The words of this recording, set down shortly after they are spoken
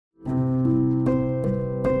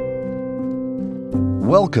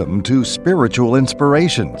Welcome to Spiritual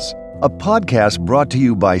Inspirations, a podcast brought to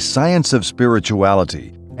you by Science of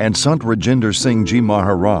Spirituality and Sant Rajinder Singh Ji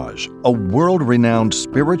Maharaj, a world-renowned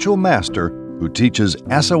spiritual master who teaches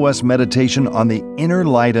SOS meditation on the inner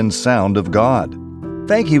light and sound of God.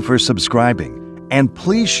 Thank you for subscribing, and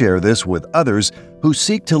please share this with others who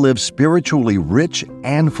seek to live spiritually rich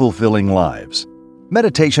and fulfilling lives.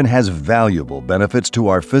 Meditation has valuable benefits to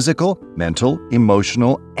our physical, mental,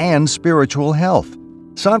 emotional, and spiritual health.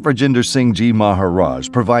 Sant Rajinder Singh Ji Maharaj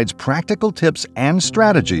provides practical tips and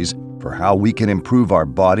strategies for how we can improve our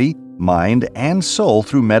body, mind, and soul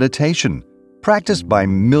through meditation. Practiced by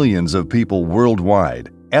millions of people worldwide,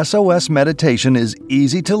 SOS meditation is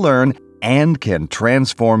easy to learn and can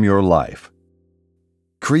transform your life.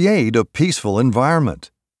 Create a peaceful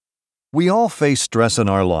environment. We all face stress in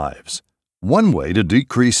our lives. One way to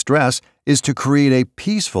decrease stress is to create a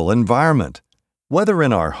peaceful environment. Whether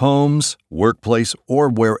in our homes, workplace, or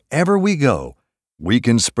wherever we go, we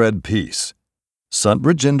can spread peace. Sant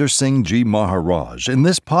Rajinder Singh Ji Maharaj in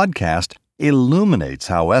this podcast illuminates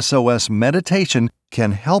how SOS meditation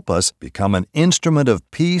can help us become an instrument of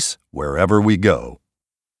peace wherever we go.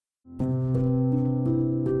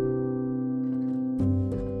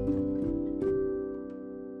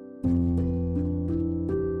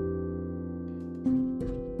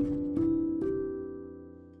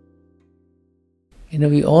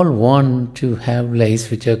 We all want to have lives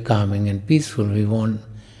which are calming and peaceful. We want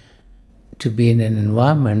to be in an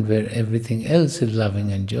environment where everything else is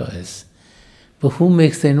loving and joyous. But who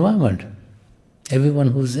makes the environment? Everyone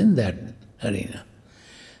who's in that arena.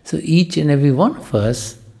 So each and every one of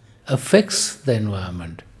us affects the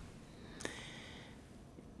environment.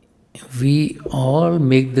 We all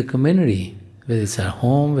make the community, whether it's our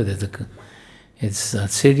home, whether it's a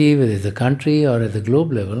city, whether it's a country, or at the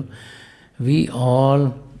globe level. We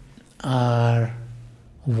all are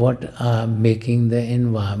what are making the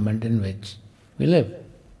environment in which we live.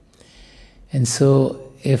 And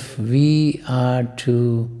so if we are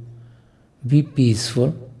to be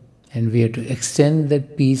peaceful and we are to extend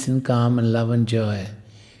that peace and calm and love and joy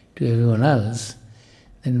to everyone else,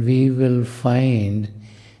 then we will find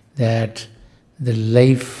that the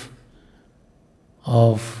life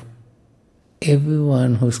of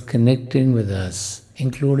everyone who's connecting with us,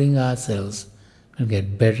 including ourselves, will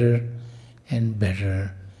get better and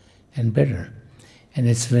better and better. And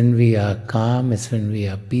it's when we are calm, it's when we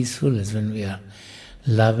are peaceful, it's when we are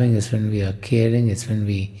loving, it's when we are caring, it's when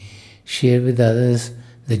we share with others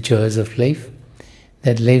the joys of life,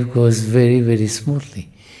 that life goes very, very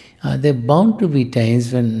smoothly. There are bound to be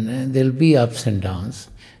times when there'll be ups and downs,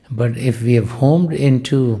 but if we have homed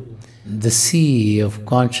into the sea of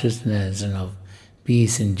consciousness and of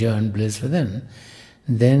peace and joy and bliss within,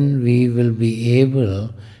 then we will be able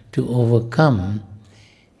to overcome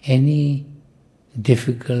any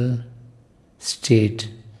difficult state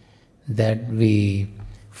that we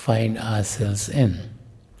find ourselves in.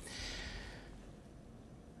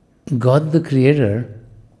 God the Creator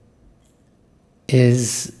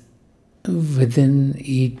is within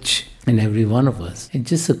each and every one of us. It's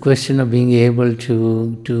just a question of being able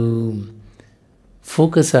to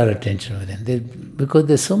focus our attention within. Because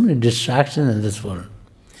there's so many distractions in this world.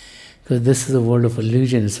 Because this is a world of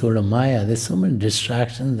illusion, it's a world of Maya. There's so many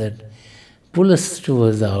distractions that pull us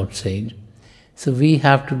towards the outside. So we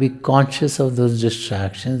have to be conscious of those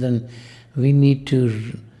distractions, and we need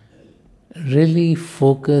to really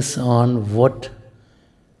focus on what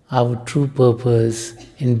our true purpose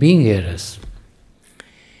in being here is.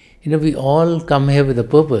 We all come here with a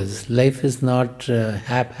purpose. Life is not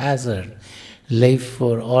haphazard. Life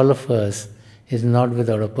for all of us is not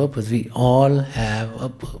without a purpose. We all have a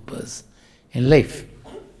purpose in life.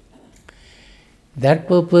 That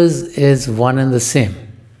purpose is one and the same.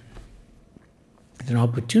 It's an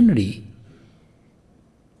opportunity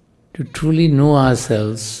to truly know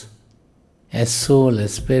ourselves as soul,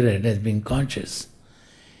 as spirit, as being conscious,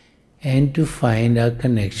 and to find our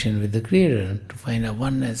connection with the Creator, to find our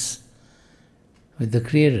oneness with the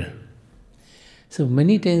Creator. So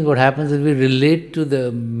many times what happens is we relate to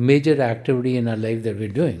the major activity in our life that we're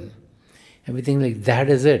doing, and we think like that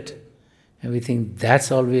is it, and we think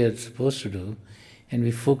that's all we are supposed to do, and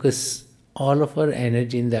we focus all of our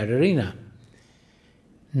energy in that arena,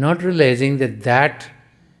 not realizing that that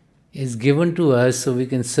is given to us so we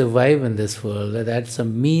can survive in this world, that that's a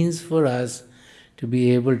means for us to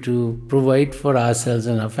be able to provide for ourselves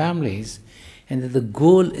and our families, and that the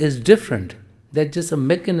goal is different. That's just a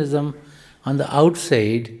mechanism on the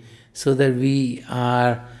outside so that we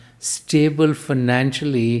are stable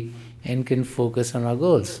financially and can focus on our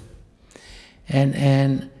goals.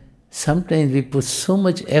 And sometimes we put so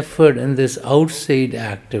much effort in this outside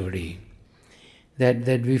activity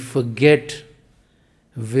that we forget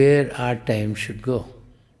where our time should go.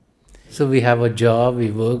 So we have a job,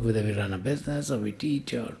 we work, whether we run a business or we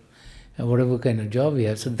teach or whatever kind of job we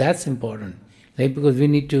have. So that's important, right? Because we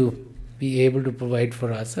need to be able to provide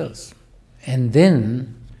for ourselves. And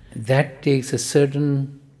then that takes a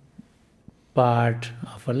certain part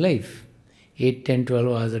of our life. 8, 10, 12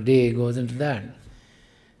 hours a day goes into that.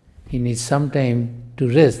 He needs some time to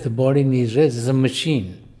rest. The body needs rest. It's a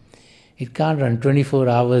machine. It can't run 24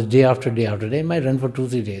 hours day after day after day. It might run for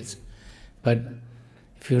 2-3 days. But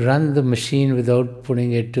if you run the machine without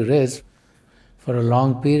putting it to rest for a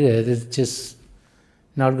long period, it's just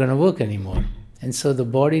not going to work anymore. And so the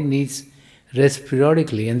body needs rest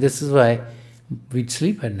periodically. And this is why we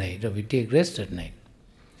sleep at night or we take rest at night.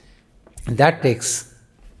 And that takes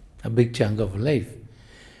a big chunk of life.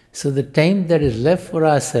 So the time that is left for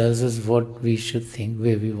ourselves is what we should think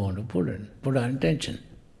where we want to put our intention.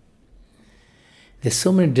 There's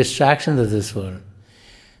so many distractions of this world.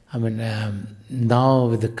 I mean, now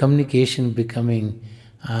with the communication becoming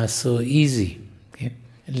so easy, okay?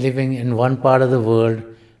 Living in one part of the world,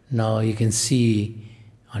 now you can see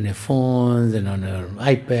on your phones and on your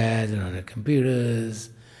iPads and on your computers,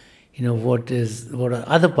 what are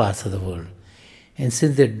other parts of the world. And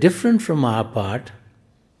since they're different from our part,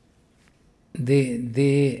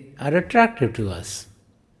 they are attractive to us.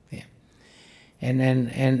 Yeah.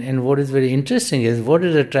 And what is very interesting is what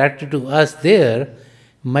is attractive to us there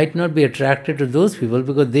might not be attractive to those people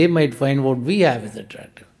because they might find what we have is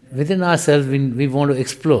attractive. Within ourselves, we want to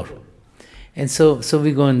explore. And so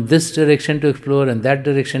we go in this direction to explore, and that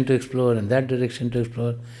direction to explore, and that direction to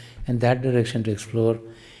explore, and that direction to explore.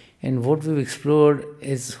 And what we've explored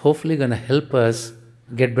is hopefully going to help us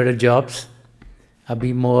get better jobs,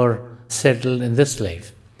 be more settled in this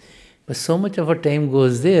life. But so much of our time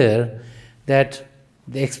goes there that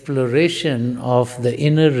the exploration of the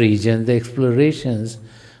inner region, the explorations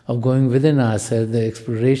of going within ourselves, the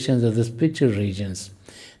explorations of the spiritual regions,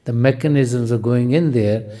 the mechanisms of going in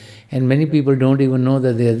there, and many people don't even know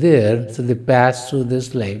that they're there, so they pass through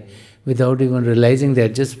this life without even realizing they're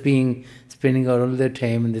just spending all their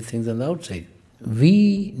time in the things on the outside.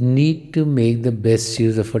 We need to make the best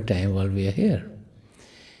use of our time while we are here.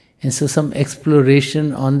 And so some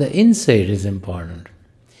exploration on the inside is important.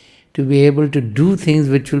 To be able to do things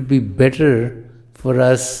which will be better for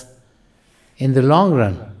us in the long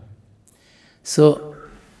run. So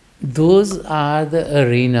those are the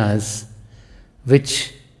arenas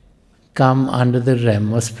which come under the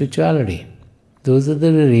realm of spirituality. Those are the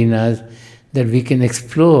arenas that we can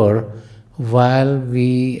explore while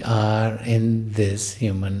we are in this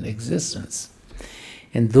human existence.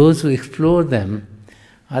 And those who explore them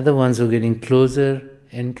are the ones who are getting closer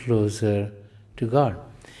and closer to God.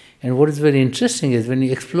 And what is very interesting is when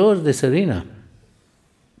you explore this arena,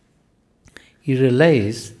 you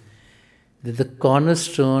realize that the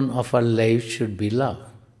cornerstone of our life should be love.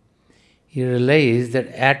 You realize that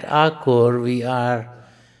at our core we are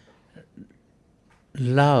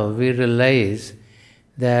love. We realize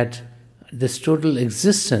that this total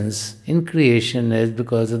existence in creation is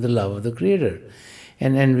because of the love of the Creator.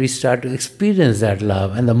 And we start to experience that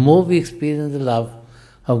love. And the more we experience the love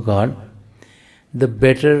of God, the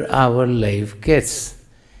better our life gets.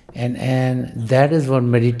 And that is what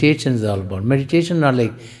meditation is all about. Meditation is not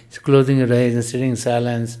like closing your eyes and sitting in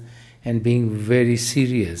silence and being very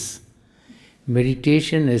serious.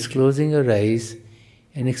 Meditation is closing your eyes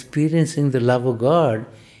and experiencing the love of God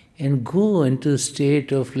and go into a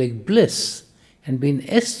state of like bliss and be in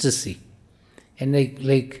ecstasy and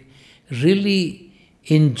like really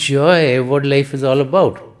enjoy what life is all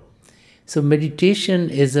about. So meditation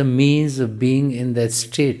is a means of being in that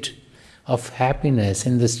state of happiness,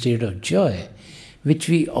 in the state of joy, which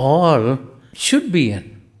we all should be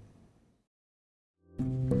in.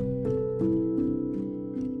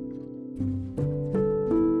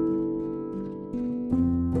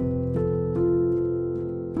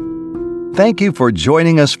 Thank you for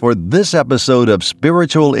joining us for this episode of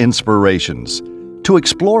Spiritual Inspirations. To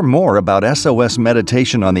explore more about SOS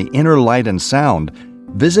meditation on the inner light and sound,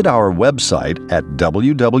 visit our website at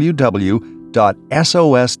www.sos.org.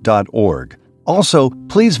 Also,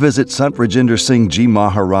 please visit Sant Rajinder Singh Ji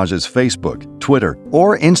Maharaj's Facebook, Twitter,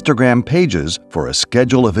 or Instagram pages for a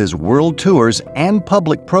schedule of his world tours and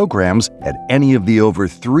public programs at any of the over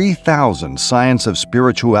 3,000 Science of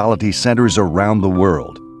Spirituality centers around the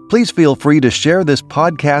world. Please feel free to share this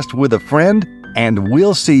podcast with a friend, and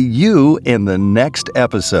we'll see you in the next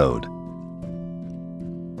episode.